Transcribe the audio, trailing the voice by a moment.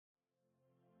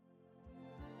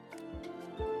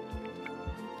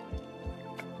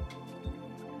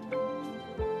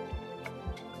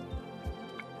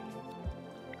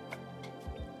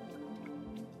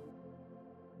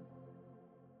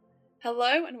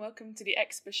Hello and welcome to the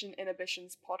Exhibition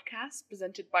Inhibitions podcast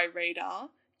presented by Radar.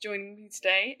 Joining me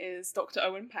today is Dr.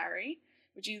 Owen Parry.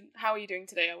 How are you doing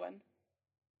today, Owen?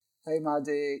 Hey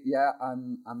Maddie, yeah,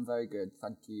 I'm very good.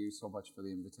 Thank you so much for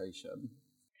the invitation.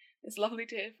 It's lovely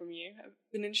to hear from you. I've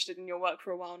been interested in your work for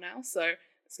a while now, so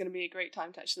it's going to be a great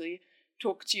time to actually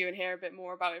talk to you and hear a bit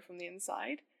more about it from the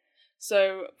inside.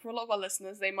 So for a lot of our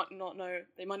listeners, they might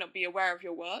not be aware of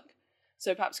your work.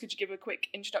 So perhaps could you give a quick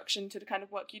introduction to the kind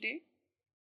of work you do?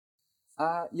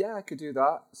 Yeah, I could do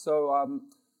that. So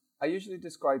I usually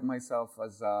describe myself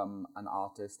as an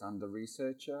artist and a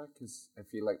researcher because I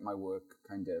feel like my work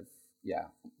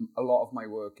a lot of my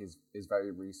work is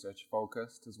very research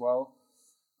focused as well.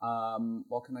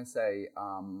 What can I say?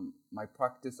 My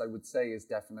practice, I would say, is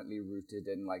definitely rooted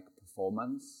in like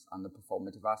performance and the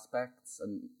performative aspects,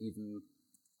 and even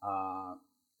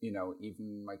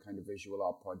even my kind of visual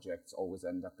art projects always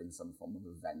end up in some form of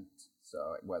event.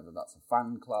 So whether that's a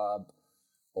fan club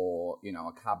or,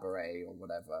 a cabaret or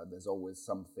whatever, there's always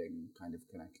something kind of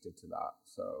connected to that.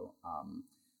 So,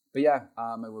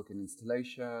 I work in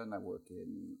installation, I work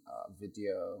in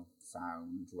video,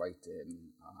 sound, writing,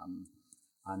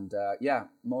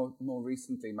 more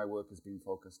recently my work has been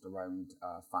focused around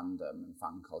fandom and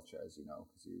fan culture, as you know,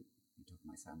 because you took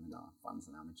my seminar, Fans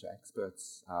and Amateur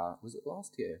Experts. Was it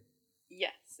last year?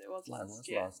 Yes, it was last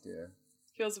year. It was last year.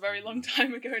 Feels a very long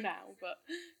time ago now, but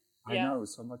yeah. I know,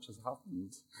 so much has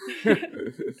happened.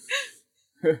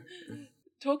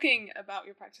 Talking about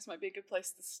your practice might be a good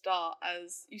place to start,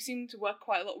 as you seem to work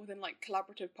quite a lot within like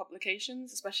collaborative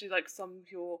publications, especially like some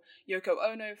of your Yoko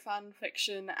Ono fan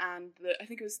fiction and I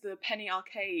think it was the Penny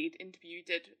Arcade interview you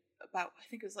did about, I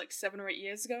think it was like 7 or 8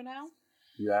 years ago now.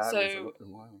 Yeah, so, it was a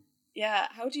while. Yeah,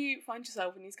 how do you find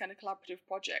yourself in these kind of collaborative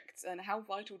projects, and how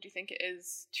vital do you think it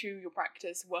is to your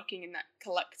practice working in that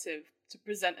collective to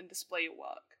present and display your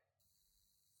work?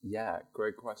 Yeah,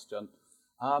 great question.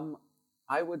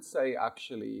 I would say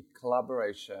actually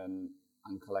collaboration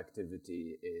and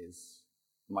collectivity is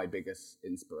my biggest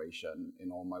inspiration in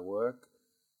all my work.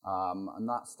 And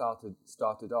that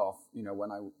started off,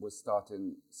 when I was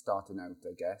starting out,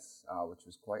 I guess, which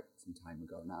was quite some time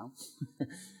ago now,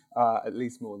 at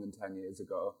least more than 10 years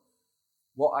ago.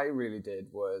 What I really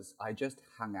did was I just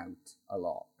hung out a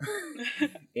lot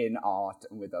in art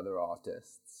and with other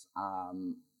artists.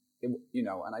 And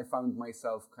I found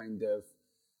myself kind of,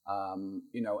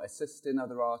 assisting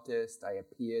other artists. I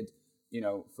appeared,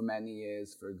 for many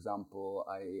years. For example,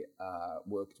 I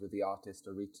worked with the artist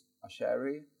Orit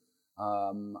Asheri,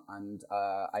 and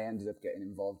I ended up getting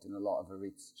involved in a lot of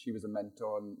Orit's. She was a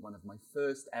mentor on one of my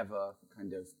first ever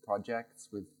kind of projects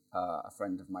with a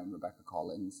friend of mine, Rebecca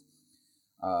Collins.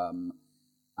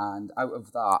 And out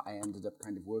of that, I ended up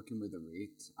kind of working with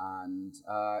Orit, and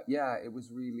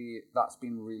that's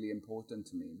been really important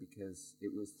to me, because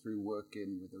it was through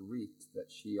working with Orit that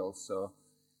she also,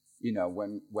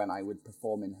 when I would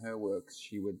perform in her works,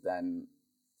 she would then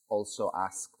also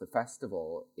ask the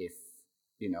festival if,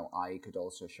 I could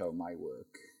also show my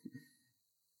work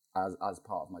as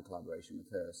part of my collaboration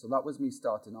with her. So that was me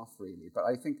starting off, really. But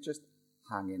I think just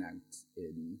hanging out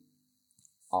in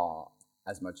art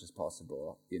as much as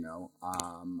possible,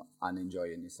 and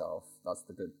enjoying yourself. That's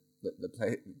the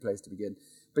place to begin.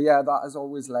 But yeah, that has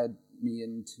always led me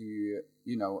into,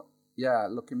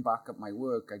 looking back at my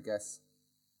work, I guess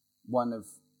one of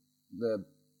the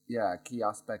key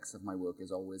aspects of my work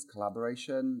is always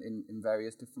collaboration in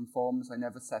various different forms. I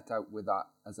never set out with that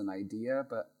as an idea,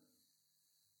 but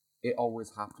it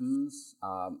always happens.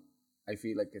 I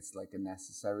feel like it's like a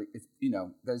necessary,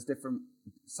 there's different,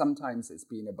 sometimes it's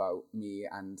been about me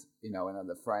and,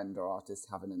 another friend or artist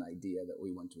having an idea that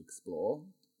we want to explore,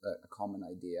 a common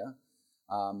idea.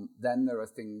 Then there are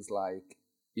things like,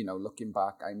 looking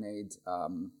back,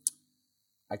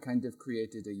 I kind of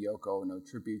created a Yoko Ono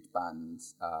tribute band,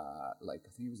 I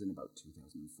think it was in about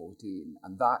 2014.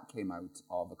 And that came out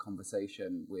of a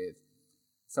conversation with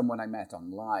someone I met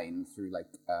online through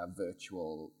like a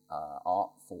virtual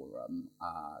art forum,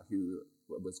 who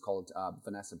was called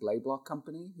Vanessa Blaiblock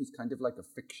Company, who's kind of like a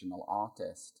fictional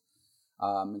artist.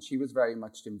 And she was very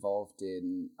much involved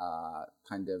in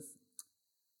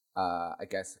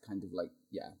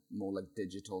more like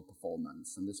digital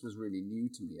performance. And this was really new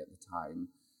to me at the time.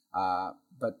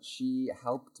 But she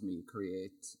helped me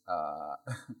create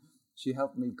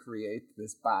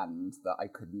this band that I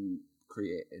couldn't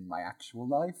create in my actual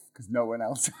life, because no one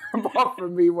else apart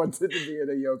from me wanted to be in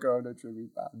a Yoko Ono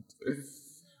tribute band.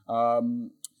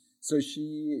 So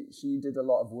she did a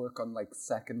lot of work on like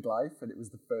Second Life, and it was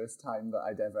the first time that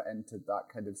I'd ever entered that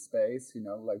kind of space,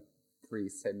 like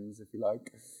pre-Sims, if you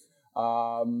like.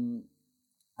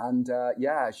 And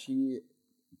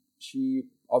she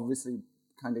obviously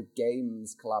kind of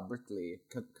games collaboratively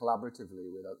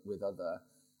with other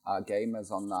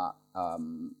gamers on that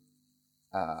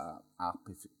app,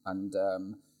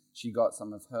 she got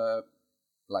some of her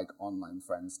like online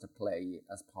friends to play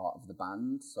as part of the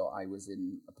band. So I was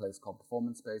in a place called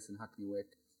Performance Space in Hackney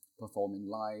Wick performing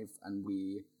live, and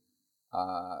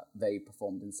they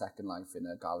performed in Second Life in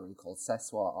a gallery called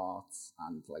Seswa Arts,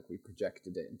 and like we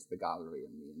projected it into the gallery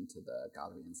and me into the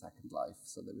gallery in Second Life.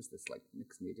 So there was this like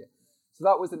mixed media. So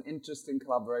that was an interesting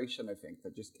collaboration, I think,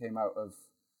 that just came out of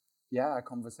a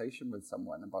conversation with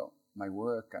someone about my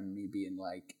work and me being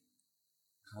like,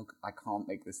 how I can't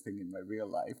make this thing in my real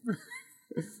life.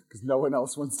 Because no one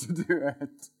else wants to do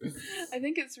it. I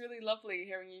think it's really lovely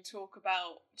hearing you talk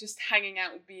about just hanging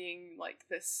out being like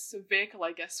this vehicle,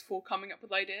 I guess, for coming up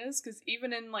with ideas. Because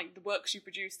even in like the works you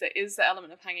produce, there is the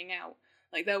element of hanging out.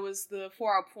 Like there was the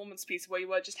 4-hour performance piece where you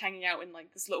were just hanging out in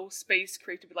like this little space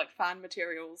created with like fan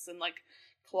materials and like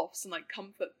cloths and like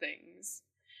comfort things.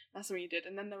 That's what you did.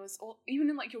 And then there was even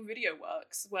in like your video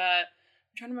works where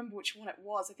I'm trying to remember which one it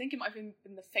was. I think it might have been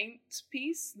the Faint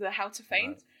piece, the How to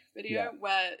Faint. Right. Video,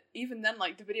 where even then,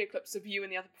 like, the video clips of you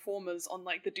and the other performers on,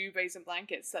 like, the duvets and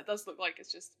blankets, that does look like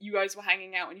it's just, you guys were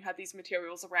hanging out and you had these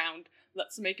materials around,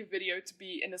 let's make a video to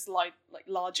be in this,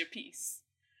 larger piece.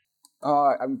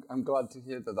 Oh, I'm glad to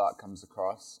hear that comes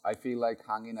across. I feel like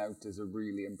hanging out is a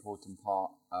really important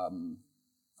part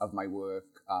of my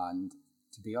work, and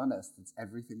to be honest, it's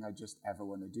everything I just ever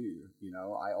want to do, you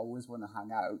know? I always want to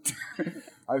hang out.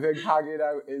 I think hanging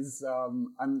out is,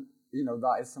 you know,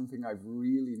 that is something I've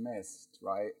really missed,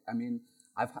 right? I mean,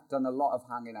 I've done a lot of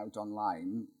hanging out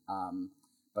online,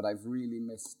 but I've really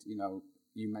missed, you know,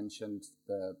 you mentioned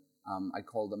I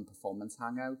call them performance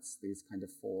hangouts, these kind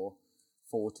of 4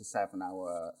 to 7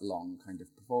 hour long kind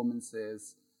of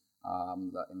performances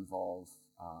that involve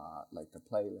like a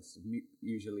playlist of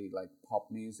usually like pop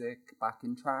music,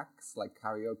 backing tracks, like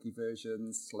karaoke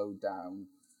versions, slowed down.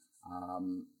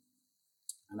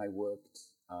 And I worked...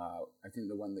 I think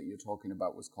the one that you're talking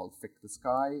about was called Fick the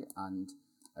Sky, and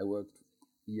I worked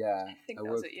with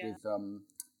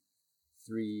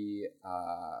 3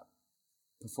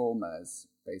 performers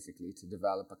basically to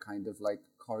develop a kind of like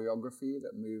choreography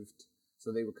that moved.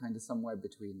 So they were kind of somewhere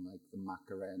between like the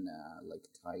Macarena, like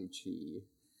Tai Chi,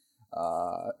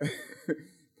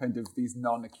 kind of these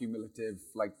non-accumulative,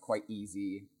 like quite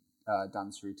easy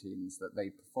dance routines that they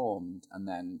performed, and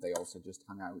then they also just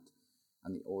hung out.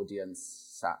 And the audience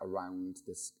sat around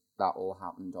this. That all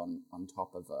happened on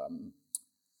top of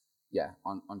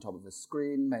on top of a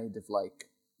screen made of like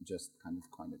just kind of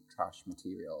trash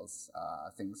materials,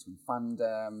 things from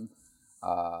fandom,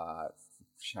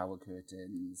 shower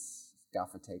curtains,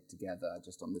 gaffer tape together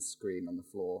just on this screen on the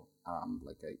floor,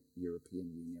 like a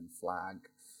European Union flag,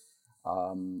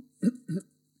 and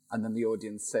then the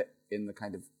audience sit in the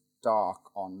kind of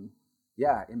dark in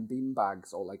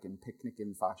beanbags or like in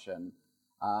picnicking fashion.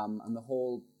 And the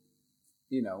whole,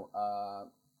 you know,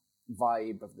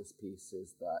 vibe of this piece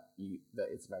is that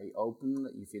it's very open,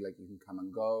 that you feel like you can come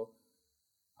and go.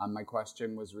 And my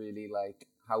question was really like,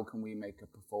 how can we make a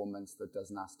performance that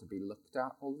doesn't have to be looked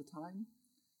at all the time?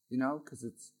 You know, because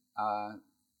it's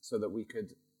so that we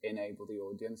could enable the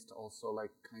audience to also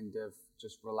like kind of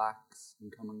just relax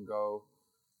and come and go.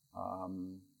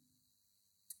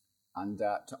 And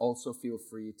to also feel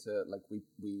free to, like, we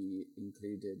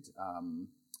included,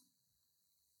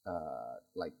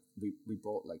 we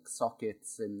brought, like,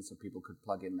 sockets in so people could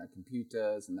plug in their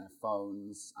computers and their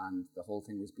phones, and the whole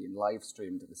thing was being live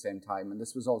streamed at the same time. And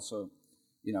this was also,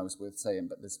 you know, it's worth saying,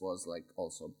 but this was, like,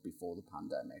 also before the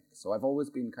pandemic. So I've always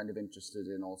been kind of interested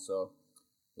in also,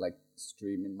 like,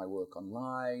 streaming my work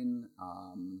online,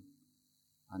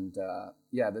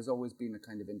 there's always been a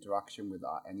kind of interaction with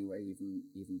that anyway,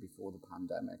 even before the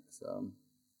pandemic. So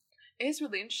it is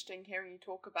really interesting hearing you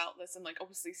talk about this and like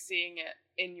obviously seeing it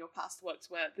in your past works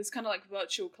where this kind of like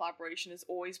virtual collaboration has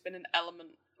always been an element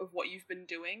of what you've been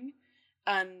doing.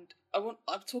 And I'll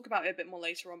talk about it a bit more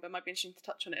later on, but it might be interesting to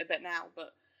touch on it a bit now.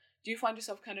 But do you find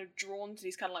yourself kind of drawn to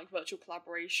these kind of like virtual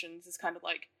collaborations as kind of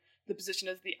like the position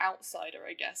as the outsider,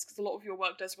 I guess? Because a lot of your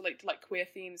work does relate to like queer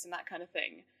themes and that kind of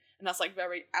thing. And that's like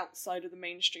very outside of the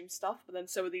mainstream stuff, but then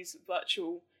so are these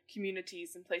virtual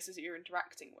communities and places that you're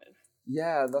interacting with.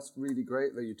 Yeah, that's really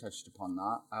great that you touched upon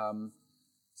that.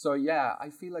 I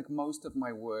feel like most of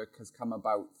my work has come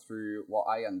about through what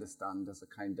I understand as a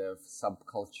kind of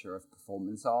subculture of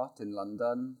performance art in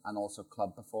London, and also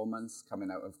club performance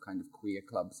coming out of kind of queer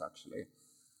clubs, actually.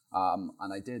 And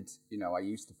I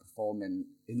used to perform in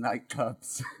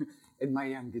nightclubs in my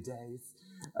younger days.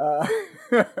 uh,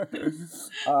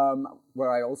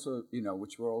 where I also,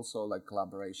 which were also like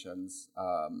collaborations.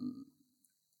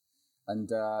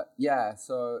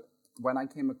 So when I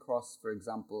came across, for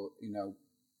example,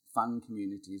 fan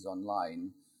communities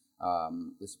online,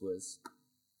 this was,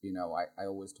 I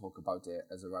always talk about it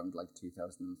as around like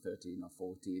 2013 or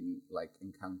 14, like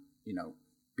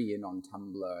being on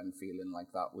Tumblr and feeling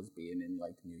like that was being in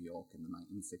like New York in the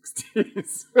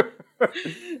 1960s.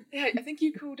 Yeah, I think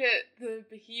you called it the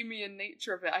bohemian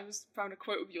nature of it. I found a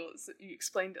quote of yours that you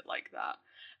explained it like that.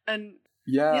 And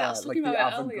I was talking like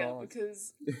about it earlier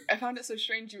because I found it so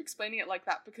strange you explaining it like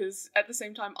that, because at the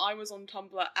same time I was on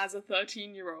Tumblr as a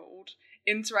 13-year-old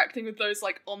interacting with those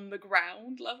like on the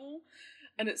ground level.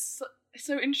 And it's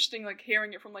so interesting like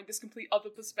hearing it from like this complete other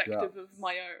perspective of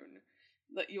my own.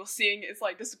 That you're seeing it as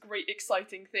like this great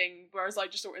exciting thing, whereas I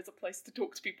just saw it as a place to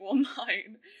talk to people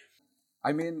online.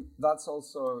 I mean, that's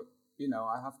also,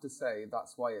 I have to say,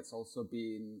 that's why it's also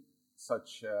been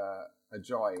such a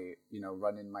joy,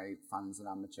 running my Fans and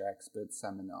Amateur Experts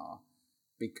seminar,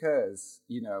 because,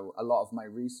 a lot of my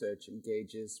research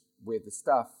engages with the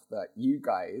stuff that you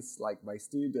guys, like my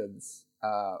students,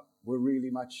 were really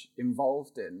much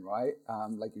involved in, right?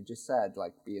 Like you just said,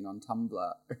 like being on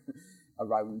Tumblr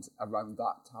around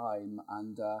that time.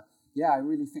 And I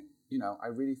really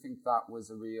think, that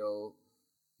was a real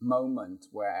moment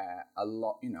where a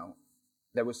lot,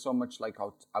 there was so much like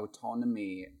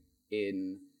autonomy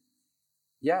in,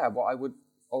 what I would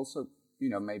also,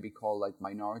 maybe call like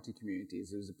minority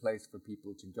communities. It was a place for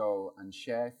people to go and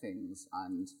share things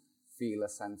and feel a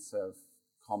sense of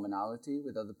commonality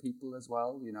with other people as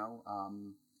well,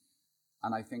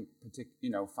 and I think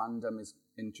fandom is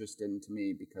interesting to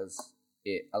me because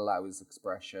it allows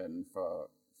expression for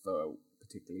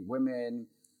particularly women,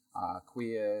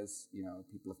 queers,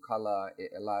 people of color.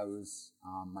 It allows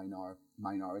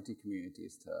minority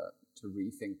communities to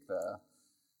rethink the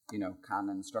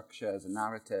canon structures and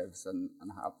narratives and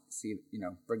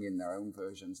bring in their own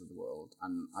versions of the world.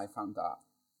 And I found that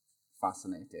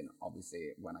fascinating.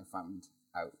 Obviously, when I found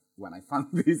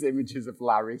these images of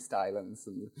Larry Stylens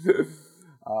and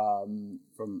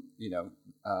from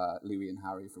Louis and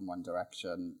Harry from One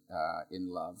Direction, In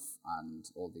Love,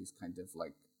 and all these kind of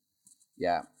like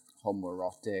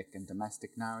homoerotic and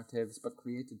domestic narratives, but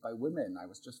created by women. I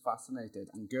was just fascinated,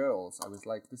 and girls. I was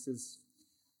like, this is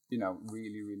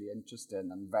really, really interesting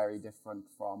and very different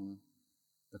from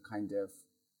the kind of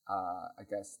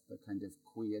the kind of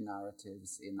queer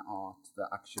narratives in art that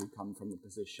actually come from a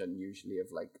position usually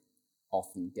of like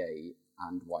often gay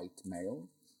and white male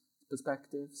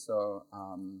perspective. So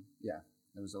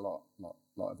there was a lot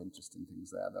of interesting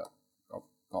things there that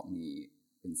got me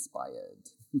inspired.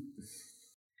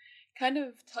 Kind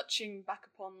of touching back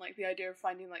upon like the idea of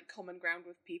finding like common ground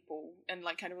with people and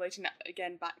like kind of relating that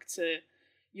again back to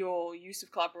your use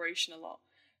of collaboration a lot.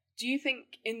 Do you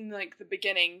think in like the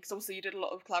beginning, because obviously you did a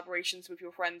lot of collaborations with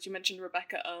your friends, you mentioned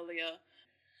Rebecca earlier,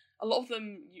 a lot of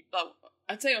them,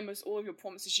 I'd say almost all of your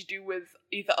performances you do with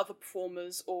either other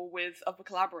performers or with other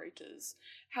collaborators.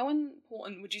 How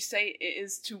important would you say it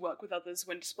is to work with others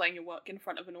when displaying your work in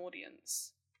front of an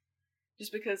audience?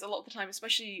 Just because a lot of the time,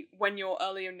 especially when you're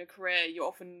earlier in your career, you're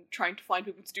often trying to find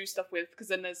people to do stuff with, because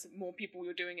then there's more people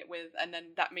you're doing it with, and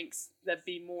then that makes there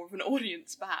be more of an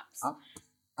audience, perhaps.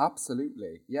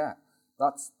 Absolutely, yeah.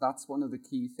 That's one of the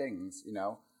key things,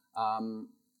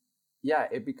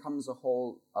 it becomes a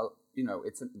whole,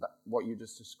 it's what you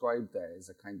just described there is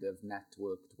a kind of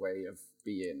networked way of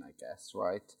being, I guess,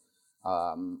 right?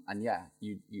 And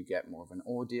you get more of an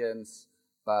audience,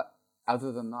 but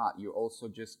other than that, you also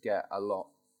just get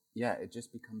it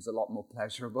just becomes a lot more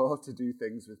pleasurable to do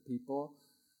things with people.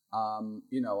 And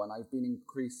I've been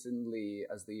increasingly,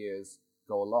 as the years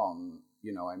go along,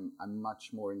 I'm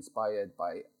much more inspired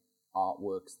by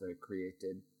artworks that are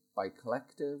created by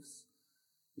collectives,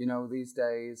 these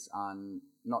days, and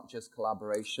not just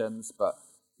collaborations, but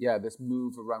this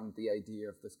move around the idea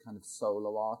of this kind of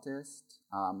solo artist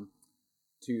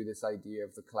to this idea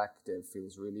of the collective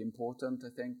feels really important, I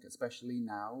think, especially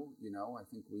now. I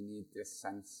think we need this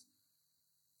sense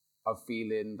of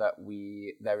feeling that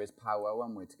there is power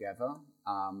when we're together,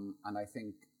 and I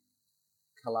think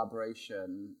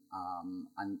collaboration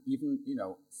and even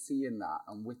seeing that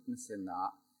and witnessing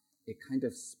that, it kind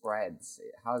of spreads.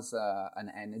 It has an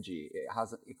energy.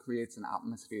 It creates an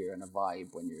atmosphere and a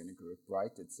vibe when you're in a group,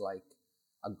 right? It's like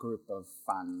a group of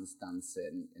fans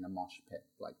dancing in a mosh pit.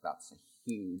 Like, that's a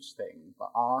huge thing.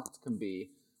 But art can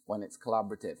be, when it's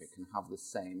collaborative, it can have the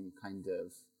same kind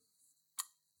of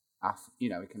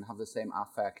it can have the same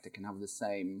affect. It can have the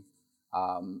same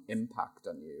impact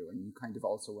on you, and you kind of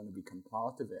also want to become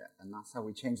part of it, and that's how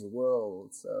we change the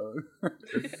world. So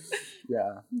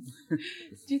yeah.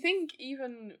 Do you think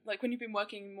even like when you've been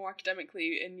working more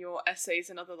academically in your essays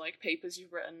and other like papers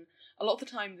you've written, a lot of the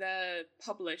time they're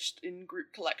published in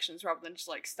group collections rather than just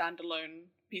like standalone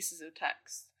pieces of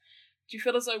text? Do you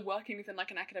feel as though working within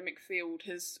like an academic field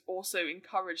has also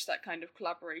encouraged that kind of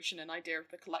collaboration and idea of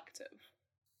the collective?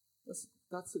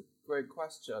 That's a great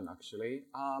question, actually.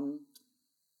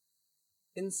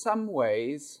 In some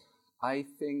ways, I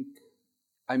think,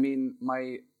 I mean,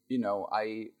 I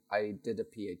did a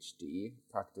PhD,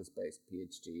 practice-based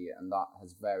PhD, and that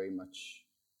has very much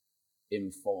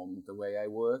informed the way I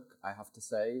work, I have to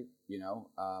say,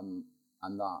 and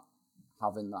that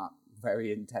having that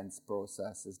very intense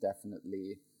process is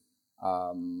definitely,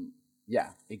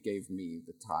 it gave me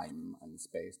the time and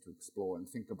space to explore and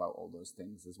think about all those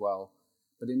things as well.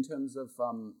 But in terms of,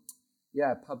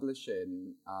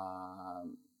 publishing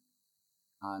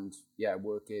and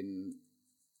working,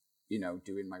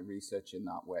 doing my research in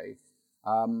that way,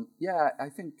 I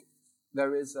think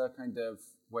there is a kind of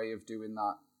way of doing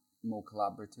that more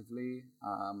collaboratively,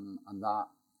 and that,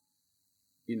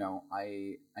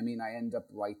 I end up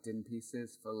writing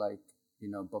pieces for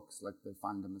books like the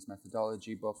Fandom as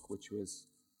Methodology book, which was,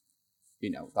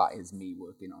 that is me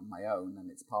working on my own, and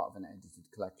it's part of an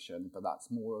edited collection, but that's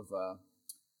more of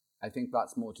I think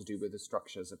that's more to do with the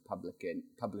structures of publishing,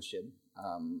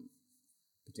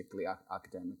 particularly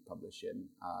academic publishing,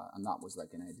 and that was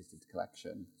like an edited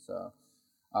collection. So,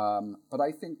 but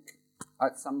I think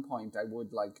at some point I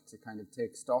would like to kind of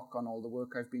take stock on all the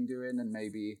work I've been doing and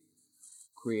maybe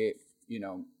create,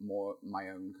 more my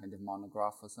own kind of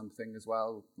monograph or something as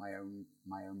well, my own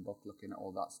book looking at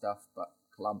all that stuff. But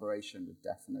collaboration would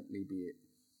definitely be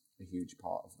a huge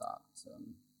part of that.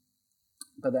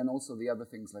 But then also the other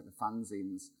things like the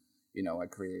fanzines, I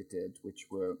created, which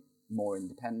were more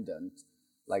independent.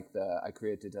 I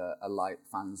created a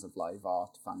fans of live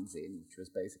art fanzine, which was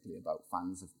basically about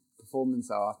fans of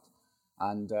performance art,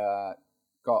 and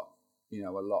got, a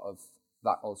lot of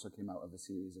that also came out of a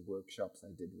series of workshops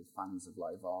I did with fans of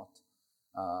live art.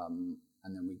 And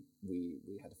then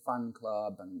we had a fan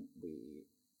club, and we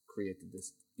created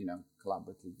this,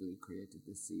 collaboratively created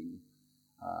this scene.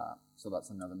 So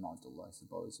that's another model, I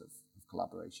suppose, of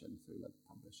collaboration through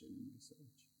publishing and research.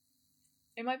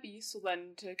 It might be useful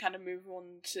then to kind of move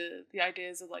on to the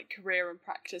ideas of career and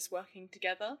practice working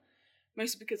together.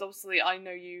 Mostly because obviously I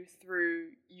know you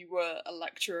were a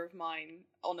lecturer of mine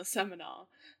on a seminar.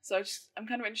 So I'm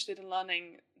kind of interested in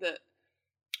learning that,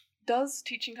 does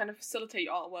teaching kind of facilitate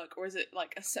artwork, or is it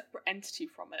a separate entity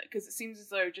from it? Because it seems as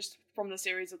though just from the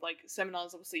series of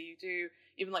seminars obviously you do,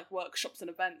 even workshops and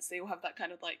events, they all have that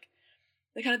kind of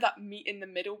that meet in the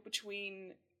middle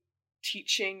between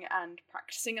teaching and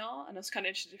practicing art. And I was kind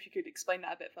of interested if you could explain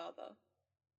that a bit further.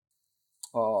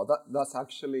 Oh, that's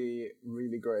actually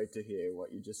really great to hear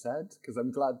what you just said, because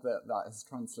I'm glad that is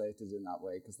translated in that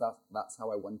way, because that's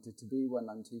how I want it to be when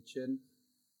I'm teaching.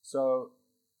 So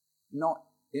not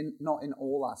in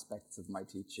all aspects of my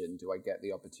teaching do I get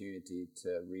the opportunity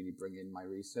to really bring in my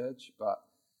research, but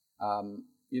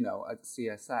at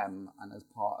CSM and as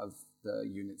part of the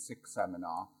Unit 6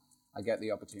 seminar, I get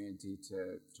the opportunity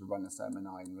to run a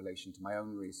seminar in relation to my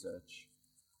own research,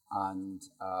 and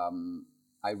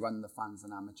I run the Fans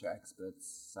and Amateur Experts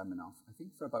seminar, I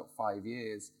think, for about 5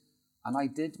 years. And I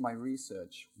did my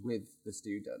research with the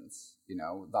students.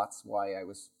 That's why I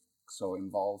was so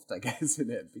involved, I guess, in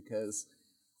it, because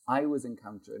I was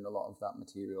encountering a lot of that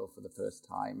material for the first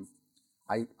time.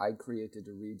 I created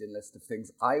a reading list of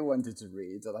things I wanted to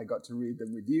read, and I got to read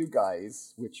them with you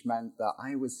guys, which meant that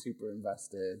I was super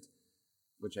invested,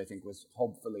 which I think was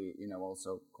hopefully,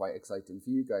 also quite exciting for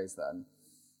you guys then.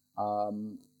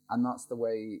 And that's the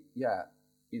way,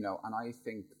 and I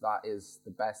think that is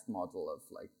the best model of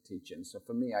teaching. So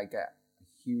for me, I get a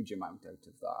huge amount out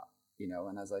of that,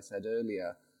 and as I said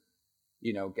earlier,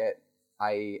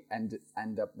 I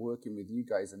end up working with you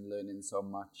guys and learning so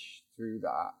much through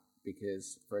that,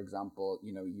 because, for example,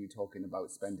 you talking about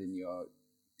spending your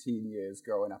teen years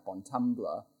growing up on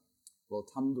Tumblr. Well,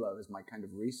 Tumblr is my kind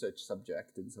of research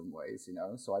subject in some ways,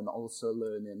 so I'm also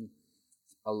learning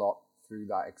a lot through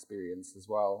that experience as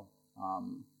well.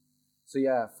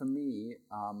 For me,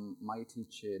 my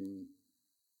teaching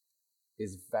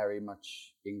is very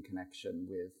much in connection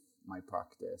with my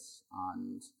practice,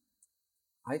 and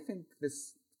I think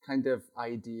this kind of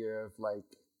idea of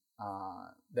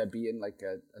there being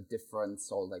a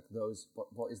difference, or those,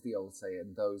 what is the old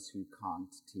saying, those who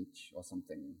can't teach or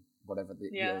something, whatever the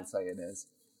old saying is.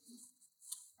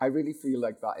 I really feel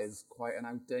like that is quite an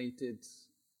outdated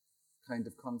kind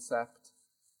of concept.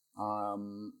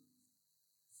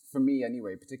 For me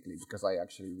anyway, particularly because I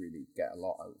actually really get a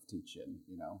lot out of teaching,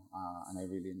 and I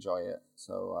really enjoy it.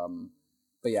 So,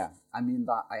 but yeah, I mean,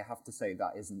 that I have to say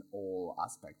that isn't all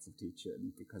aspects of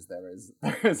teaching, because there is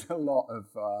a lot of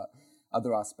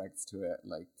other aspects to it,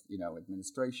 like,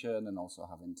 administration, and also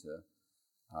having to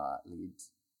lead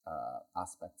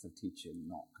aspects of teaching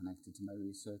not connected to my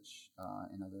research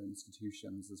in other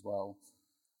institutions as well.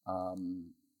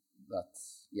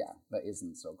 That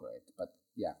isn't so great. But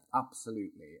yeah,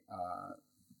 absolutely.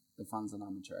 The Fans and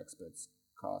Amateur Experts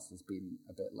class has been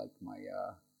a bit like my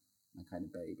kind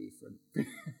of baby for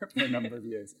for a number of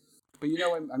years. But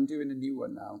I'm doing a new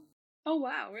one now. Oh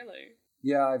wow, really?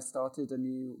 Yeah, I've started a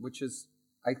new, which is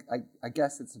I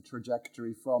guess it's a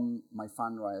trajectory from my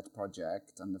Fan Riot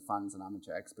project and the Fans and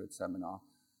Amateur Experts seminar.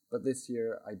 But this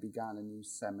year I began a new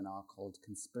seminar called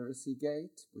Conspiracy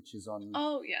Gate, which is on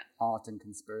art and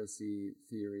conspiracy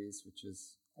theories, which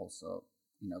is also,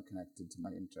 connected to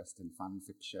my interest in fan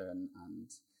fiction and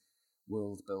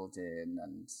world building.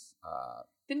 And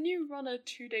didn't you run a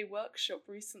 2-day workshop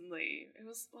recently? It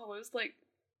was like,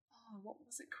 what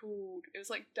was it called? It was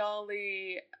like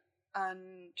Dali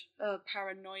and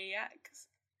Paranoiac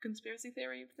Conspiracy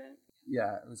Theory thing.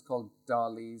 Yeah, it was called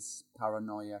Dali's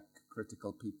Paranoiac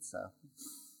Critical Pizza.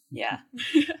 Yeah.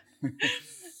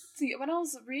 See, when I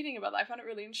was reading about that, I found it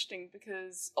really interesting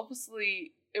because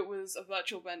obviously it was a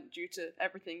virtual event due to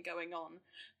everything going on,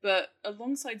 but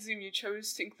alongside Zoom, you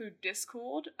chose to include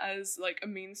Discord as like a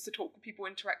means to talk with people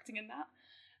interacting in that.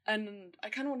 And I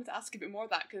kind of wanted to ask a bit more of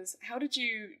that, because how did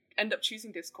you end up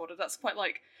choosing Discord? That's quite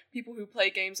like people who play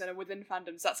games and are within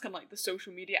fandoms, that's kind of like the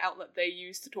social media outlet they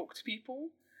use to talk to people.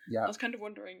 Yeah. I was kind of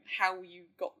wondering how you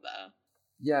got there.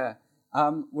 Yeah.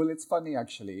 Well, it's funny,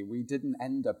 actually. We didn't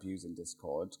end up using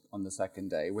Discord on the second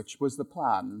day, which was the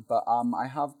plan. But I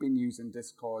have been using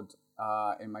Discord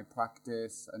in my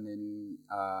practice and in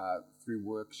through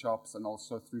workshops and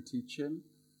also through teaching.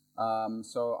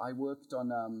 So I worked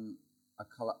on a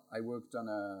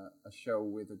show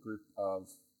with a group of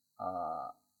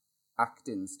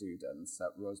acting students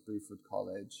at Rose Bruford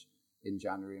College in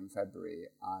January and February,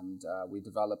 and we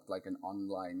developed like an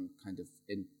online kind of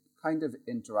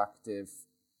interactive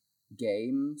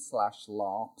game /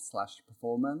 LARP /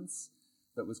 performance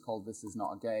that was called This Is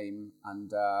Not a Game.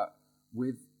 And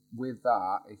with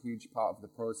that, a huge part of the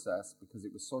process, because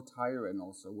it was so tiring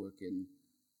also working,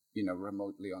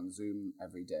 remotely on Zoom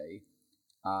every day,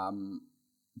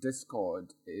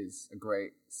 Discord is a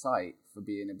great site for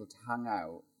being able to hang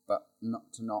out, but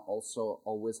not also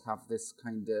always have this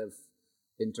kind of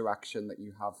interaction that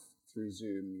you have through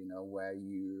Zoom, where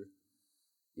you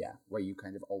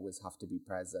kind of always have to be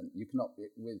present. You cannot,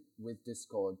 with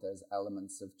Discord, there's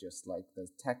elements of just like,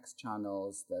 there's text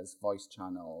channels, there's voice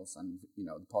channels, and,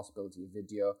 the possibility of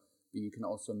video, but you can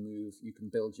also you can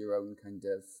build your own kind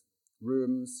of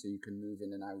rooms, so you can move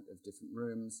in and out of different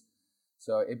rooms.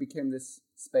 So it became this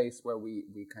space where we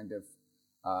kind of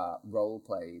role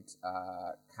played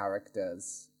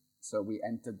characters. So we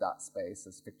entered that space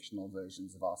as fictional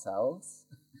versions of ourselves,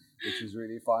 which was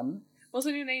really fun.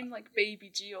 Wasn't your name like Baby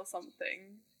G or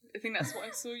something? I think that's what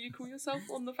I saw you call yourself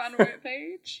on the Fan Riot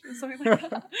page or something like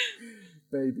that.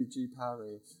 Baby G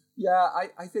Parry. Yeah,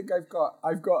 I think I've got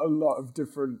a lot of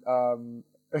different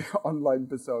online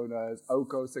personas.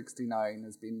 Oko69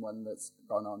 has been one that's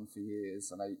gone on for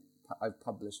years, and I've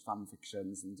published fan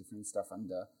fictions and different stuff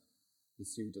under the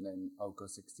pseudonym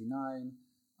Oko69.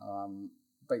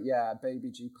 But yeah, Baby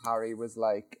G Parry was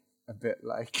like a bit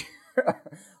like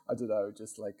I don't know,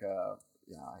 just like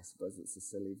I suppose it's a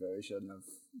silly version of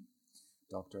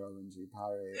Dr. Owen G.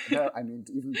 Parry. No, I mean,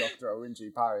 even Dr. Owen G.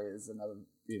 Parry is another.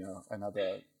 You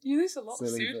use a lot of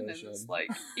pseudonyms, version. Like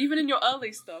even in your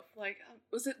early stuff. Like,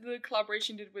 was it the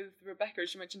collaboration you did with Rebecca,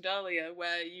 as you mentioned earlier,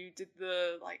 where you did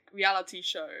the like reality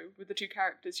show with the two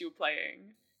characters you were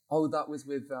playing? Oh, that was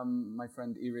with my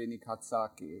friend Irene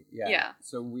Katsaki. Yeah.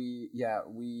 So we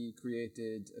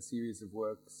created a series of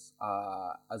works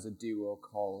as a duo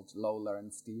called Lola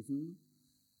and Stephen.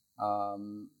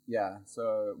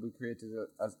 So we created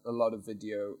a lot of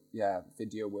video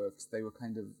works. They were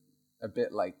kind of a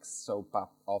bit like soap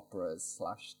operas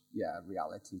 /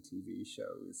 reality TV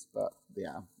shows. But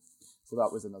yeah, so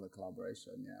that was another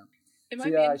collaboration. Yeah. It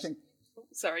might be I think.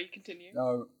 Sorry, you continue.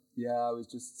 No, yeah, I was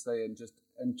just saying, just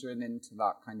entering into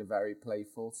that kind of very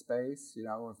playful space,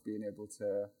 of being able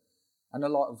to, and a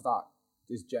lot of that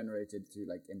is generated through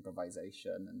like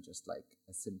improvisation and just like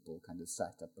a simple kind of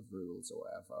setup of rules or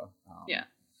whatever.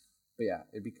 But yeah,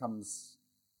 it becomes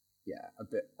yeah, a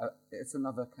bit. It's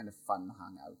another kind of fun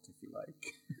hangout, if you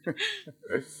like.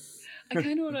 I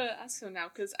kind of want to ask you now,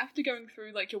 because after going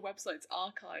through like your website's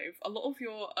archive, a lot of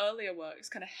your earlier works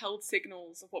kind of held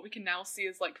signals of what we can now see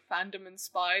as like fandom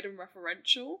inspired and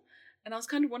referential. And I was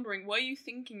kind of wondering, were you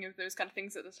thinking of those kind of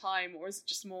things at the time, or is it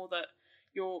just more that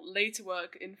your later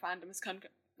work in fandom has kind of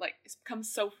like it's become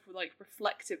self like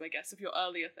reflective, I guess, of your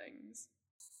earlier things?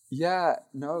 Yeah,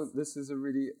 no, this is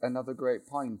another great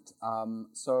point.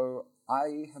 So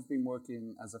I have been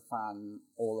working as a fan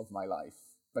all of my life,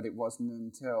 but it wasn't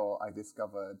until I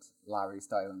discovered Larry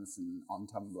Stylinson on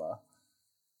Tumblr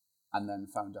and then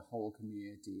found a whole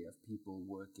community of people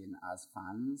working as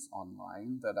fans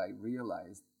online that I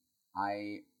realized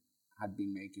I had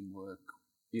been making work,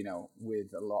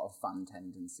 with a lot of fan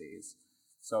tendencies.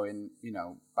 So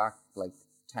back like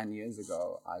 10 years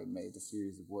ago, I made a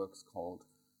series of works called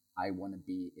I Want to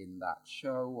Be in That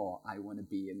Show or I Want to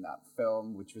Be in That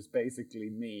Film, which was basically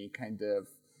me kind of,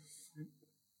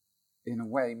 in a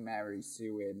way, Mary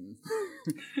Sueing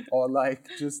or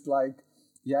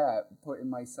putting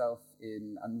myself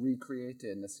in and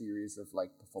recreating a series of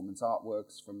like performance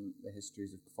artworks from the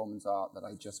histories of performance art that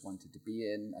I just wanted to be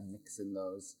in and remixing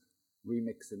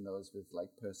those with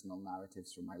like personal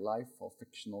narratives from my life or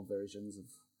fictional versions of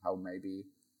how maybe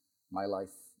my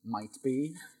life might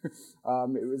be. It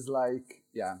was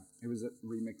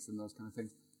remixing those kind of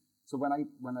things. So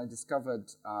when I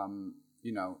discovered,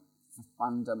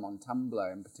 fandom on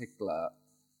Tumblr in particular,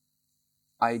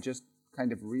 I just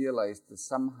kind of realized that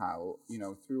somehow,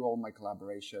 through all my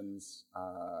collaborations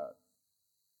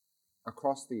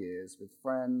across the years with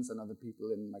friends and other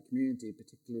people in my community,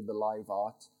 particularly the live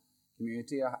art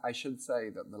community, I should say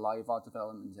that the Live Art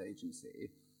Development Agency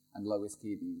and Lois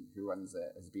Keaton, who runs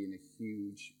it, has been a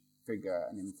huge figure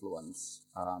and influence,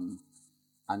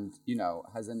 and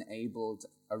has enabled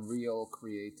a real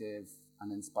creative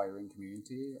and inspiring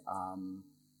community.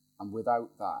 And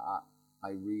without that, I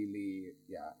really,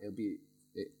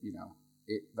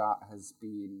 that has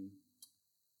been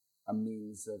a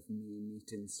means of me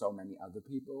meeting so many other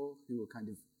people who are kind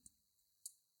of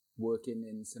working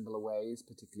in similar ways,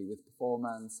 particularly with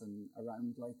performance and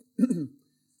around like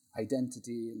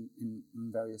identity in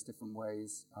various different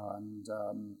ways. And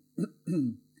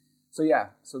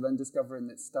so then discovering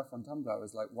this stuff on Tumblr, I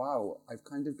was like, wow, I've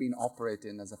kind of been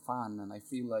operating as a fan, and I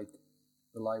feel like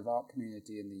the live art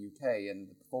community in the UK and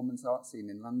the performance art scene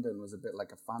in London was a bit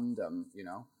like a fandom,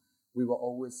 We were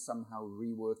always somehow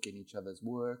reworking each other's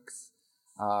works.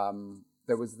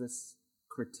 There was this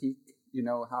critique,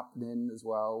 happening as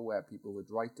well, where people would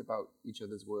write about each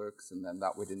other's works and then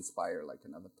that would inspire like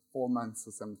another performance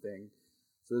or something.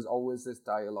 So there's always this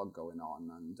dialogue going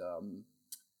on. And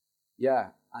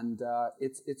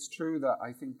it's true that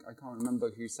I think, I can't remember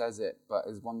who says it, but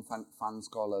there's one fan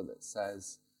scholar that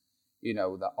says,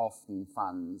 that often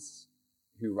fans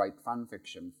who write fan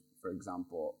fiction, for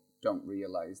example, don't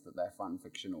realize that they're fan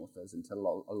fiction authors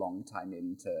until a long time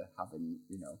into having,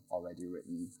 already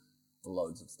written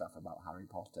loads of stuff about Harry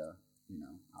Potter, and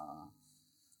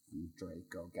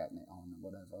Draco getting it on or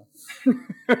whatever.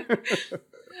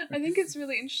 I think it's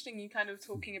really interesting you kind of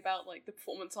talking about like the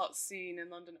performance art scene in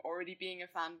London already being a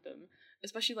fandom,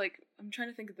 especially like, I'm trying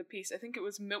to think of the piece, I think it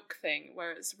was Milk Thing,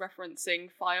 where it's referencing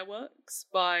Fireworks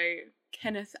by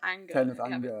Kenneth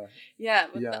Anger. Yeah,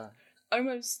 but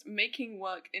almost making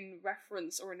work in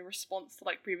reference or in response to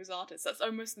like previous artists. That's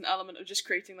almost an element of just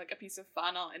creating like a piece of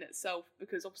fan art in itself,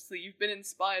 because obviously you've been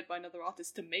inspired by another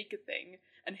artist to make a thing,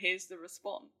 and here's the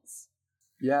response.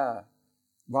 Yeah.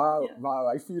 Wow.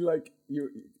 I feel like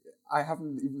I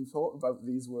haven't even thought about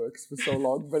these works for so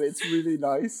long, but it's really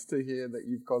nice to hear that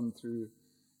you've gone through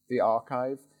the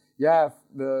archive. Yeah,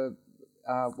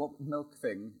 what Milk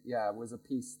Thing, was a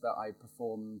piece that I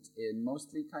performed in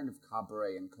mostly kind of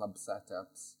cabaret and club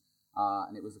setups.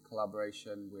 And it was a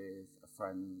collaboration with a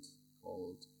friend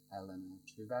called Eleanor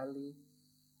Trivelli,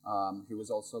 who was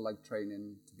also like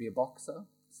training to be a boxer.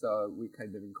 So we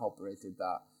kind of incorporated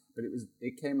that. But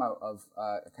it came out of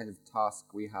a kind of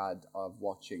task we had of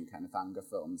watching Kenneth Anger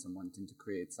films and wanting to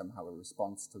create somehow a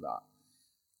response to that.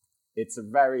 It's a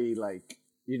very like,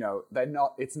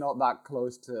 it's not that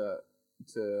close to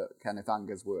Kenneth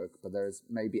Anger's work, but there's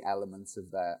maybe elements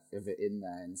of it in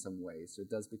there in some ways. So it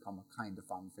does become a kind of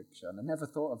fan fiction. I never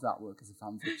thought of that work as a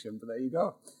fan fiction, but there you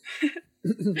go.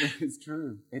 It's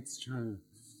true.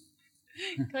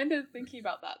 Kind of thinking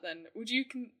about that then,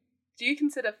 do you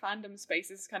consider fandom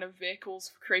spaces kind of vehicles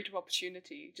for creative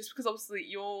opportunity? Just because obviously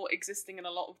you're existing in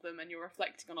a lot of them and you're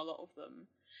reflecting on a lot of them.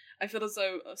 I feel as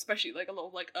though, especially like a lot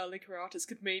of like early career artists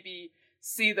could maybe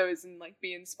see those and like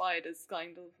be inspired as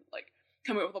kind of like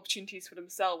coming up with opportunities for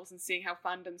themselves and seeing how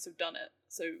fandoms have done it.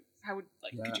 So how would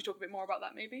could you talk a bit more about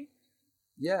that maybe?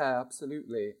 Yeah,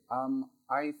 absolutely.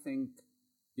 I think,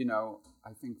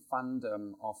 I think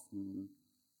fandom often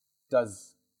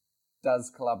does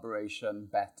collaboration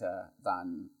better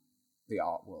than the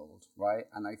art world, right?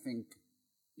 And I think,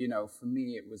 for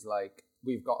me, it was like,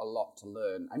 we've got a lot to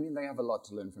learn. I mean, they have a lot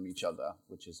to learn from each other,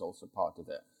 which is also part of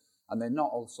it. And they're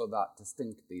not also that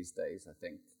distinct these days, I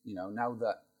think. Now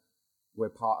that we're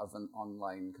part of an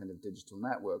online kind of digital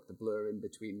network, the blur in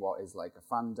between what is like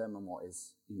a fandom and what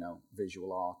is,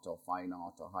 visual art or fine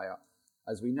art or high art,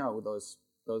 as we know, those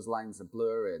lines are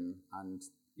blurring, and,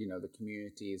 the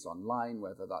community is online,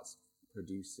 whether that's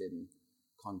producing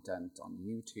content on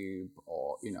YouTube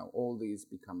or, all these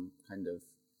become kind of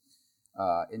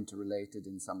interrelated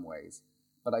in some ways.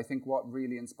 But I think what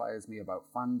really inspires me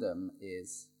about fandom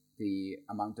is the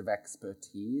amount of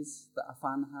expertise that a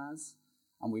fan has.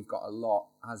 And we've got a lot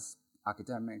as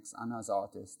academics and as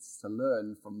artists to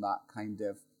learn from that kind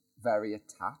of very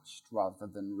attached rather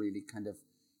than really kind of,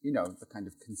 the kind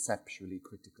of conceptually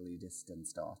critically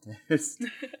distanced artist.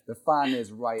 The fan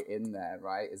is right in there,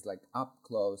 right? It's like up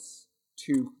close,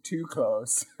 too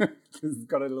close. It's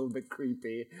got a little bit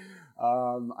creepy.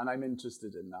 And I'm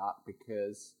interested in that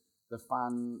because the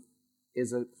fan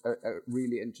is a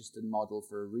really interesting model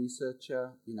for a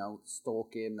researcher,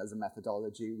 stalking as a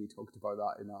methodology. We talked about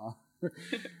that in our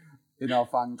in our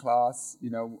fan class.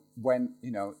 When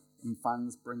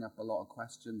fans bring up a lot of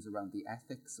questions around the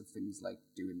ethics of things like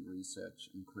doing research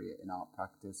and creating art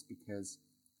practice, because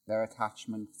their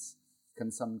attachments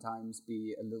can sometimes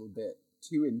be a little bit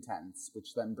too intense,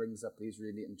 which then brings up these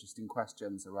really interesting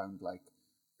questions around like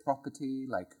property,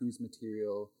 like whose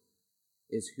material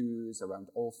is whose, around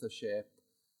authorship,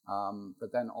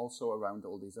 but then also around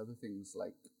all these other things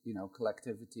like,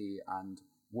 collectivity and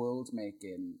world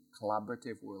making,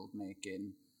 collaborative world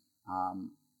making,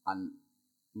 and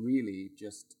really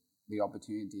just the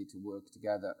opportunity to work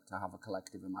together to have a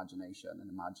collective imagination and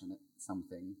imagine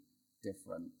something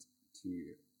different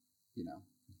to,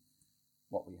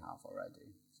 what we have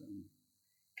already. So,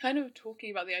 kind of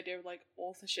talking about the idea of like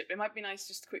authorship, it might be nice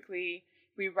just to quickly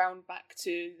round back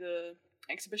to the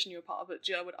exhibition you were part of at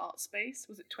Jerwood Art Space.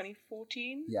 Was it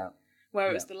 2014? Yeah. Where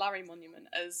it was the Larry Monument.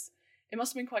 As it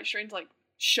must have been quite strange, like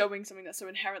showing something that's so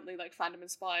inherently like fandom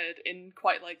inspired in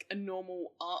quite like a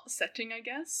normal art setting, I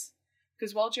guess.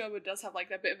 Because while Jerwood does have like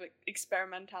that bit of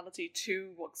experimentality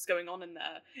to what's going on in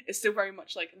there, it's still very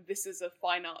much like this is a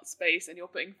fine art space and you're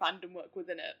putting fandom work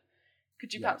within it.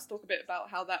 Could you perhaps talk a bit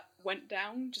about how that went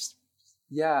down?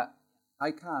 Yeah, I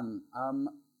can.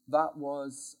 That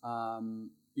was,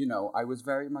 I was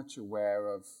very much aware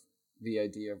of the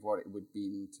idea of what it would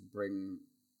be to bring,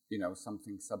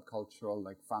 something subcultural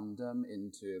like fandom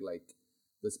into like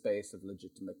the space of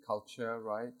legitimate culture,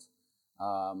 right?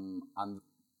 And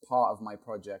part of my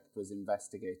project was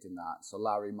investigating that. So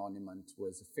Larry Monument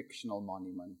was a fictional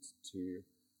monument to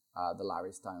the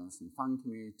Larry Stylinson fan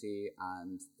community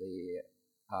and the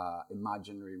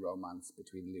imaginary romance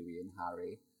between Louis and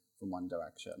Harry from One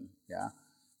Direction,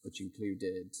 which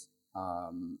included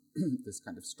this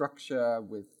kind of structure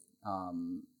with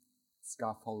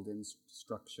scaffolding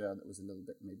structure that was a little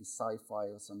bit maybe sci-fi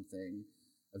or something,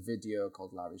 a video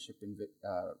called Larry Shipping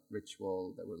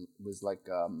Ritual that was like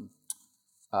a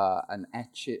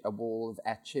wall of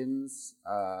etchings,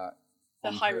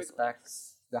 the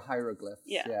hieroglyphs. The hieroglyphs,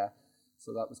 yeah.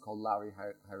 So that was called Larry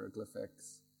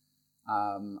Hieroglyphics.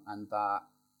 And that,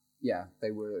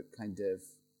 they were kind of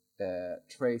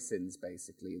tracings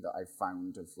basically that I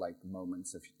found of like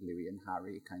moments of Louis and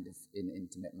Harry kind of in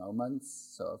intimate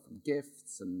moments. So from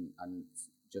gifts and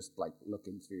just like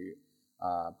looking through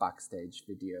backstage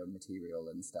video material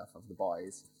and stuff of the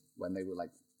boys when they were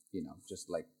like, just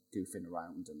like goofing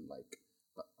around, and like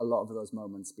a lot of those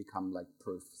moments become like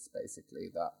proofs basically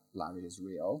that Larry is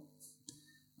real.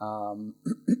 And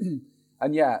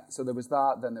so there was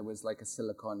that. Then there was like a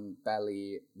silicone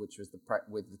belly, which was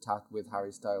with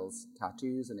Harry Styles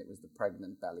tattoos, and it was the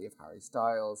pregnant belly of Harry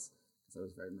Styles, because I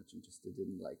was very much interested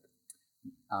in like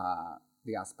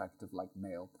the aspect of like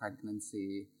male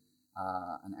pregnancy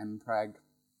and MPreg.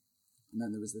 And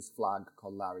then there was this flag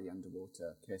called Larry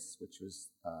Underwater Kiss, which was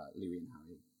Louis and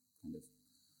Harry kind of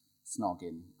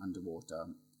snogging underwater.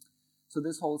 So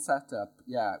this whole setup,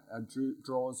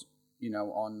 draws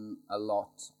on a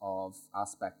lot of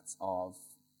aspects of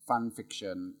fan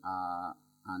fiction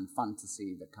and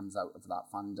fantasy that comes out of that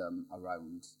fandom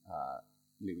around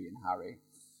Louis and Harry.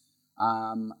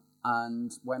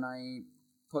 And when I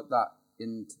put that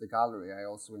into the gallery, I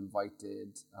also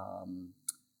invited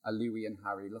a Louis and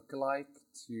Harry lookalike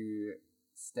to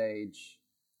stage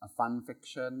a fan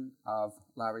fiction of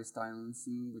Larry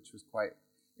Steinson, which was quite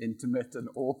intimate and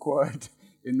awkward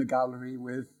in the gallery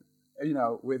with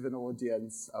an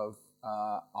audience of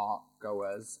art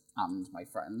goers and my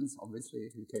friends, obviously,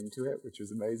 who came to it, which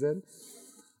was amazing.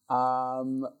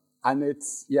 And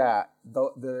it's,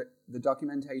 the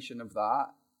documentation of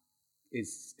that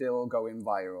is still going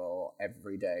viral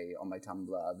every day on my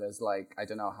Tumblr. There's like, I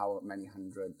don't know how many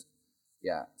hundred.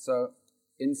 Yeah. So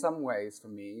in some ways for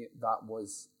me, that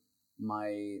was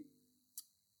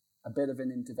a bit of an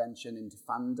intervention into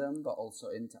fandom, but also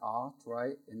into art,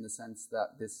 right? In the sense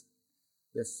that this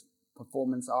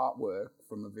performance artwork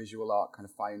from a visual art, kind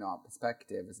of fine art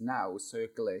perspective is now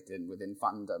circulating within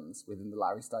fandoms, within the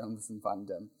Larry Steinson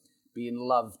fandom, being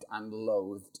loved and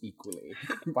loathed equally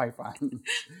by fans.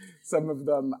 Some of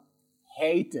them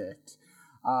hate it,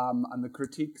 and the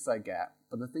critiques I get.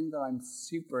 But the thing that I'm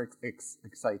super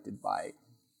excited by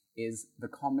is the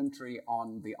commentary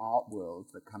on the art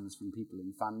world that comes from people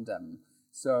in fandom.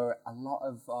 So a lot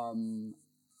of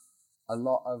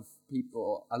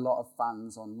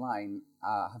fans online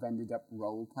have ended up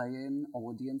role playing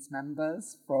audience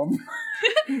members from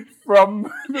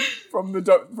from the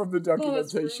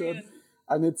documentation,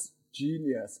 and it's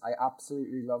genius. I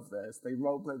absolutely love this. They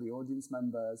role play the audience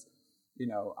members,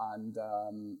 and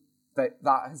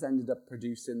that has ended up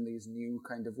producing these new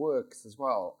kind of works as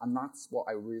well. And that's what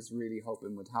I was really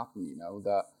hoping would happen.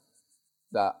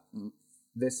 That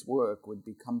this work would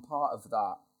become part of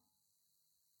that,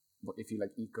 if you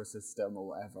like, ecosystem or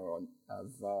whatever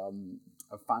of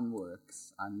fan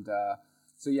works. And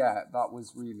that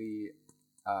was really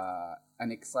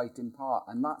an exciting part.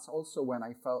 And that's also when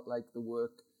I felt like the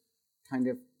work kind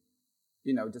of,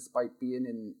 despite being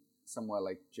in somewhere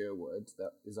like Jerwood,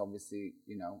 that is obviously,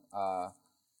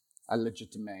 a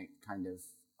legitimate kind of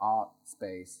art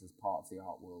space as part of the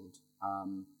art world.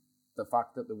 The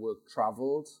fact that the work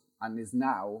travelled and is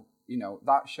now,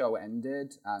 that show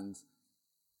ended and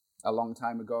a long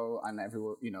time ago, and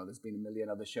everywhere, there's been a million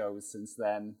other shows since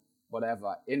then,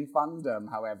 whatever. In fandom,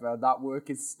 however, that work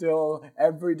is still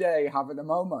every day having a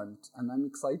moment, and I'm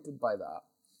excited by that.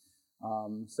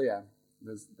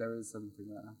 There is something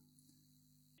there.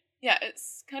 Yeah,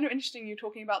 it's kind of interesting you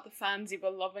talking about the fans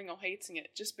either loving or hating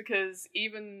it, just because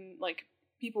even, like,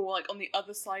 people were, like, on the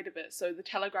other side of it. So the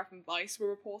Telegraph and Vice were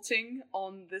reporting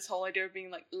on this whole idea of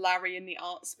being, like, Larry in the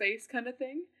art space kind of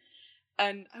thing.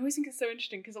 And I always think it's so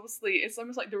interesting because obviously it's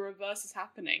almost like the reverse is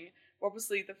happening, where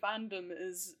obviously the fandom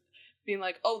is being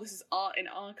like, oh, this is art in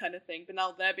art kind of thing, but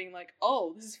now they're being like,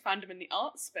 oh, this is fandom in the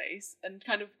art space, and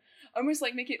kind of almost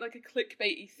like make it like a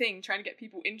clickbaity thing, trying to get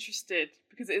people interested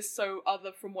because it is so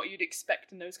other from what you'd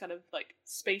expect in those kind of like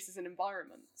spaces and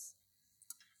environments.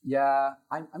 Yeah,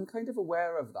 I'm kind of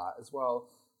aware of that as well,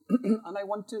 and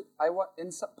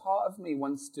part of me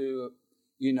wants to,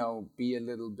 be a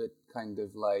little bit kind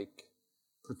of like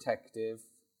protective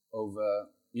over,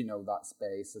 that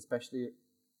space, especially,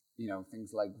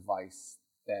 things like Vice.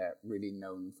 They're really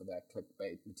known for their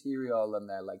clickbait material and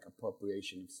their like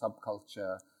appropriation of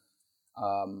subculture.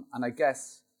 And I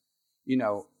guess,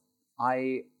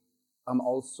 I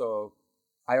also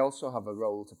have a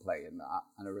role to play in that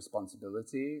and a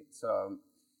responsibility. So,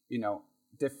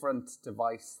 different to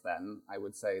Vice then, I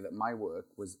would say that my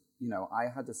work was, I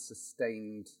had a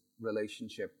sustained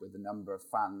relationship with a number of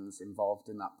fans involved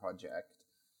in that project.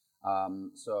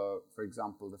 So, for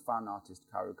example, the fan artist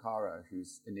Karukara,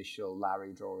 whose initial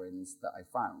Larry drawings that I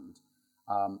found,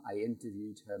 I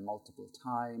interviewed her multiple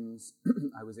times.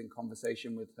 I was in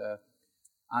conversation with her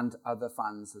and other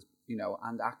fans,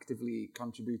 and actively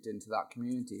contributing to that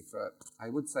community for, I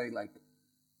would say, like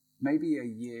maybe a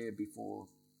year before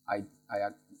a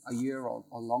year or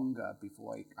longer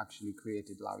before I actually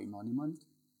created Larry Monument.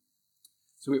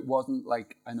 So it wasn't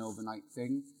like an overnight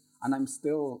thing, and I'm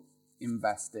still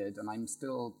invested and I'm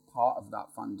still part of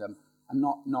that fandom. I'm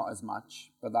not as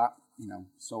much, but that,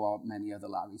 so are many other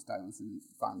Larry Steinson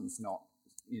fans. Not,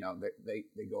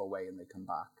 they go away and they come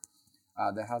back.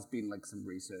 There has been like some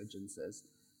resurgences.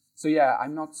 So yeah,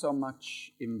 I'm not so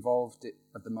much involved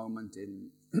at the moment in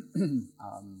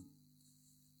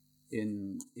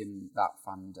that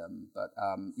fandom, but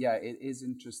it is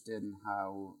interesting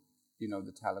how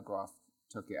the Telegraph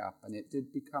took it up, and it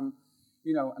did become,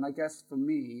 and I guess for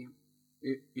me,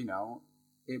 it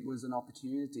was an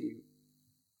opportunity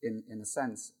in a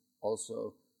sense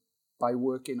also by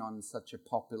working on such a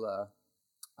popular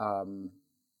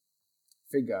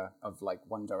figure of like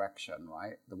One Direction,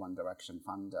 right? The One Direction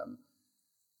fandom.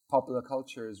 Popular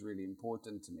culture is really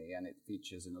important to me, and it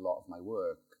features in a lot of my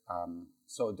work.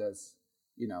 So does,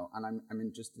 and I'm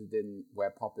interested in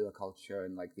where popular culture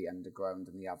and like the underground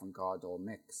and the avant-garde all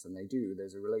mix, and they do.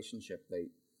 There's a relationship. They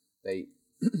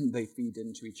they feed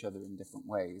into each other in different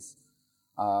ways,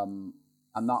 and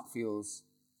that feels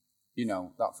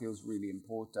really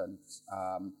important.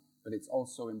 But it's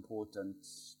also important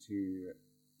to,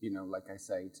 like I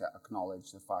say, to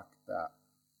acknowledge the fact that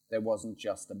there wasn't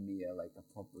just a mere like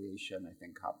appropriation, I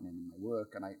think, happening in my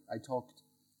work. And I talked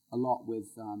a lot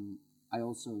with, I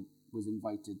also was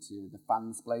invited to the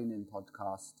Fansplaining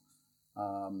podcast,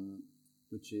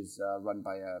 which is run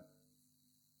by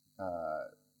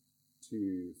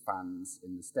two fans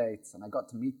in the States, and I got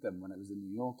to meet them when I was in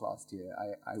New York last year.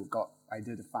 I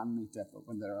did a fan meetup at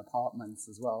one of their apartments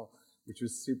as well, which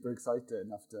was super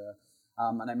exciting.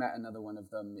 And I met another one of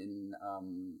them in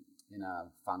a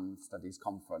fan studies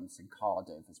conference in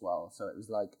Cardiff as well. So it was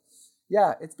like,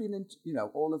 yeah, it's been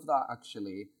all of that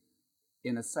actually.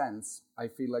 In a sense, I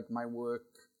feel like my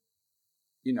work,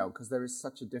 because there is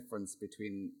such a difference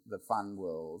between the fan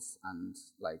worlds and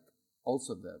like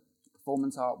also the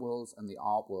performance art worlds and the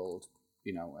art world,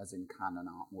 as in canon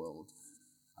art world.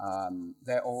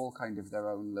 They're all kind of their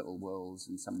own little worlds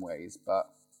in some ways,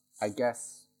 but I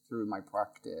guess through my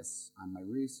practice and my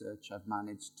research, I've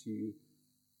managed to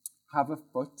have a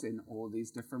foot in all these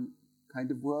different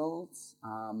kind of worlds.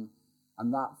 And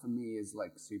that for me is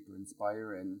like super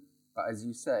inspiring. But as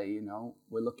you say,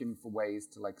 we're looking for ways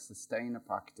to like sustain a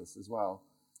practice as well.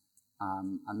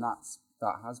 And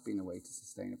that has been a way to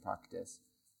sustain a practice.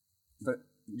 But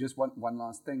just one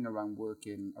last thing around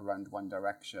working around one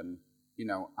direction,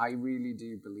 I really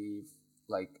do believe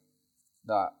like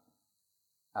that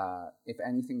if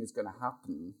anything is going to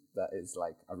happen that is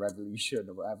like a revolution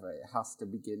or whatever, it has to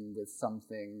begin with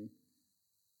something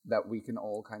that we can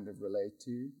all kind of relate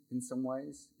to in some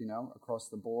ways, across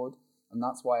the board. And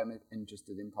that's why I'm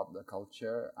interested in popular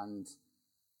culture, and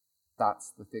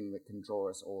that's the thing that can draw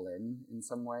us all in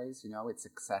some ways. It's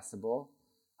accessible,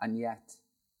 and yet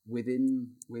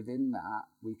within that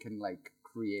we can like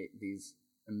create these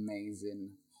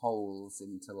amazing holes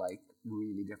into like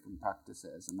really different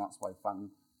practices. And that's why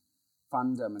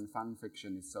fandom and fan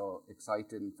fiction is so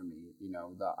exciting for me,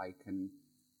 that I can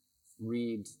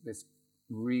read this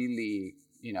really,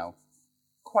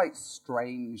 quite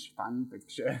strange fan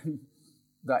fiction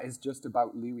that is just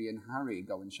about Louis and Harry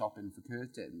going shopping for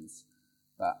curtains.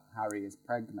 But Harry is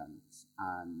pregnant,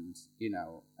 and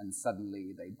and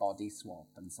suddenly they body swap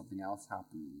and something else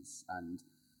happens, and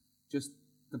just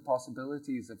the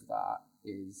possibilities of that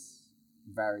is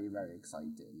very, very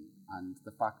exciting. And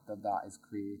the fact that that is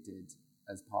created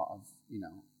as part of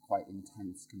quite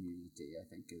intense community, I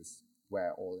think, is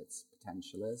where all its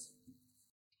potential is.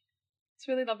 It's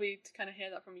really lovely to kind of hear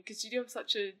that from you, because you do have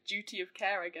such a duty of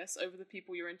care, I guess, over the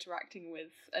people you're interacting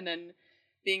with, and then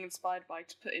being inspired by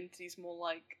to put into these more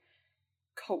like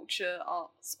culture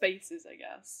art spaces, I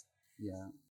guess. Yeah.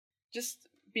 Just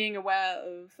being aware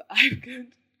of, I've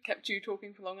kept you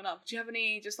talking for long enough. Do you have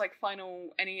any just like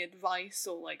any advice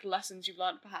or like lessons you've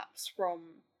learned perhaps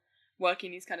from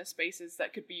working in these kind of spaces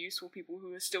that could be useful for people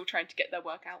who are still trying to get their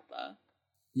work out there?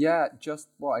 Yeah, just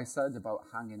what I said about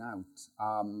hanging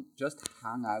out. Just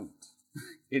hang out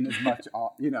in as much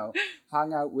art,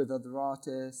 hang out with other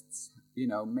artists,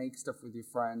 make stuff with your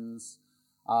friends,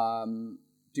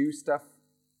 do stuff,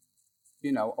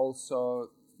 also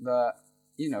that,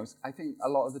 I think a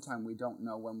lot of the time we don't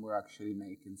know when we're actually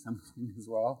making something as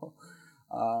well.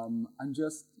 And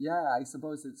just, I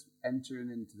suppose it's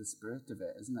entering into the spirit of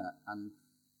it, isn't it? And,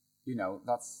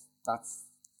 that's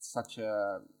such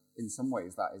in some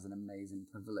ways that is an amazing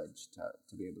privilege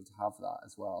to be able to have that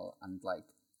as well. And like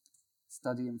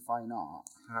studying fine art,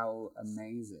 how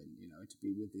amazing, to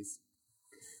be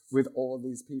with all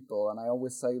these people. And I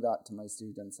always say that to my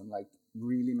students, and like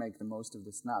really make the most of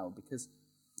this now, because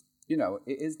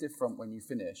it is different when you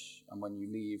finish and when you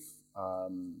leave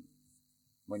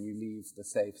the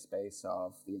safe space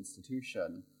of the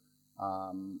institution.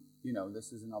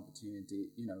 This is an opportunity,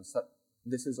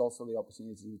 this is also the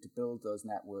opportunity to build those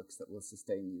networks that will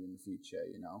sustain you in the future,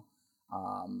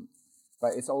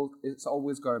 but it's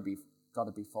always got to be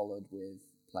followed with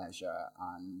pleasure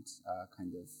and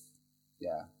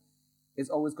it's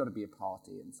always got to be a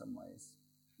party in some ways.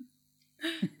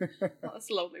 That's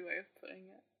a lovely way of putting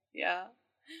it. Yeah.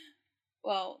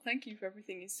 Well, thank you for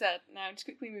everything you said. Now, just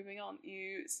quickly moving on,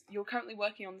 you're currently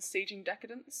working on the Staging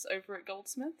Decadence over at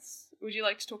Goldsmiths. Would you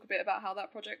like to talk a bit about how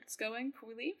that project's going before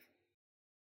we leave?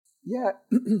 Yeah,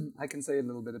 I can say a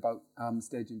little bit about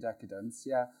Staging Decadence.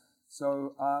 Yeah,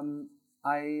 so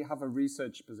I have a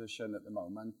research position at the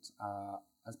moment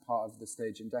as part of the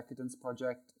Staging Decadence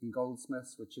project in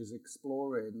Goldsmiths, which is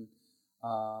exploring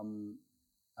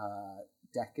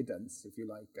decadence, if you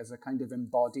like, as a kind of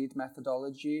embodied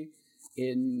methodology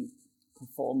in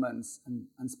performance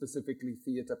and specifically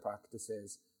theatre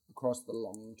practices across the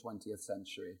long 20th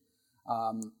century.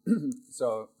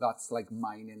 So that's like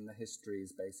mining the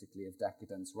histories basically of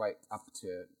decadence right up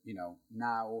to,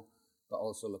 now, but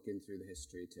also looking through the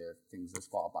history to things as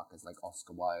far back as like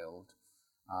Oscar Wilde,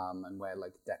 and where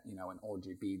like, and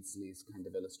Audrey Beardsley's kind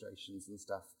of illustrations and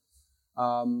stuff.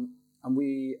 And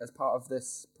we, as part of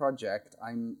this project,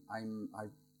 I'm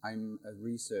a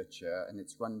researcher, and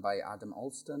it's run by Adam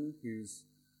Alston, who's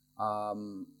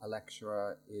a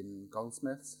lecturer in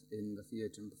Goldsmiths in the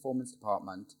Theatre and Performance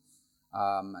Department.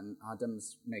 And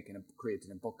Adam's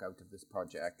creating a book out of this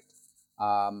project.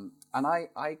 And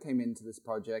I came into this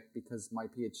project because my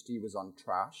PhD was on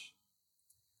trash.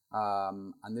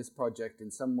 And this project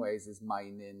in some ways is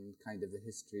mining kind of the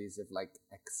histories of like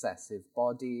excessive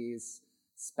bodies,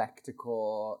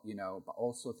 spectacle, but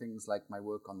also things like my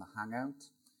work on the Hangout,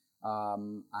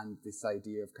 and this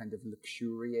idea of kind of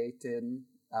luxuriating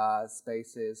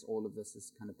spaces. All of this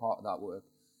is kind of part of that work.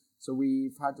 So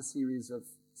we've had a series of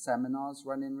seminars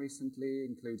running recently,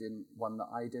 including one that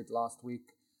I did last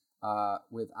week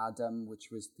with Adam, which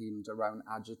was themed around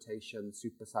agitation,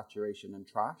 supersaturation, and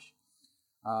trash.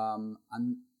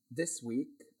 And this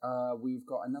week we've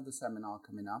got another seminar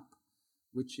coming up,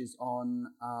 which is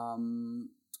on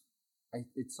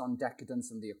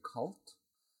decadence and the occult,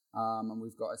 and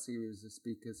we've got a series of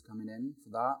speakers coming in for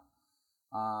that.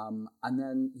 And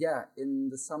then, in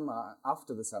the summer,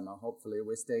 after the summer, hopefully,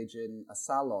 we're staging a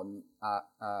salon at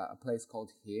a place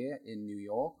called Here in New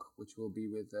York, which will be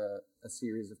with a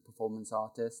series of performance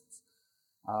artists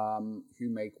who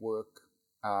make work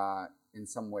in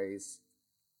some ways,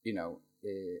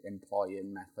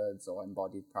 employing methods or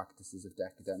embodied practices of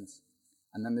decadence.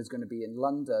 And then there's going to be in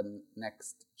London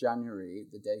next January,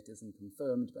 the date isn't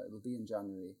confirmed, but it will be in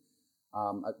January.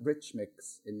 At Rich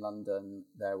Mix in London,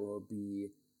 there will be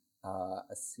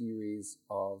a series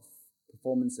of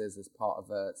performances as part of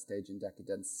a Stage in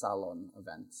Decadence salon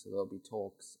event. So there'll be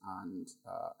talks and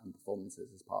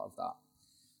performances as part of that.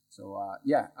 So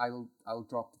I'll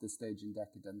drop the Stage in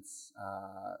Decadence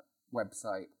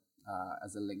website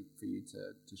as a link for you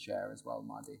to share as well,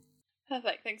 Maddie.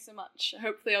 Perfect, thanks so much.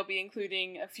 Hopefully I'll be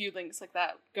including a few links like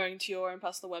that, going to your own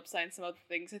personal website and some other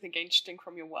things I think are interesting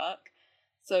from your work.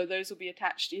 So those will be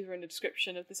attached either in the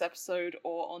description of this episode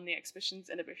or on the Exhibitions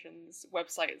Inhibitions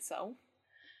website itself.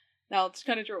 Now, to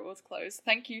kind of draw it all to close,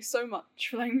 thank you so much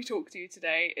for letting me talk to you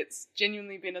today. It's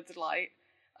genuinely been a delight.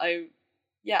 I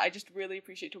just really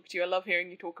appreciate talking to you. I love hearing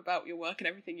you talk about your work and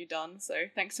everything you've done. So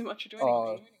thanks so much for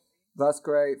joining me. That's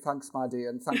great. Thanks, Maddie.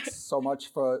 And thanks so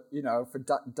much for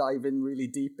diving really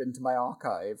deep into my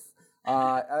archive.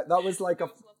 That was like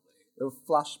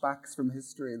flashbacks from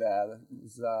history there. It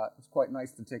was quite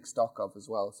nice to take stock of as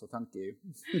well. So thank you.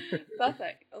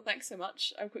 Perfect. Well, thanks so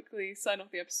much. I'll quickly sign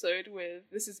off the episode with,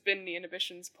 this has been the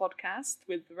Inhibitions podcast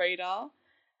with Radar.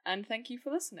 And thank you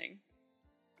for listening.